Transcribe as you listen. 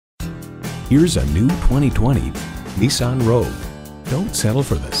Here's a new 2020 Nissan Rogue. Don't settle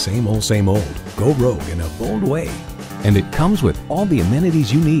for the same old, Go Rogue in a bold way. And it comes with all the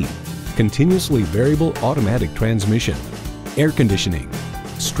amenities you need. Continuously variable automatic transmission, air conditioning,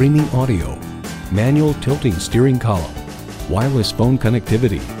 streaming audio, manual tilting steering column, wireless phone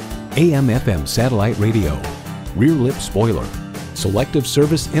connectivity, AM/FM satellite radio, rear lip spoiler, selective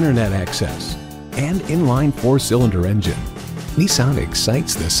service internet access, and inline 4-cylinder engine. Nissan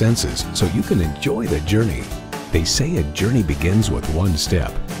excites the senses so you can enjoy the journey. They say a journey begins with one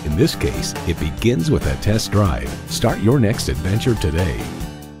step. In this case, it begins with a test drive. Start your next adventure today.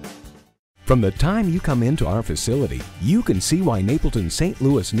 From the time you come into our facility, you can see why Napleton St.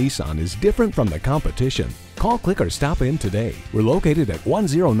 Louis Nissan is different from the competition. Call, click, or stop in today. We're located at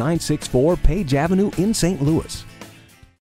 10964 Page Avenue in St. Louis.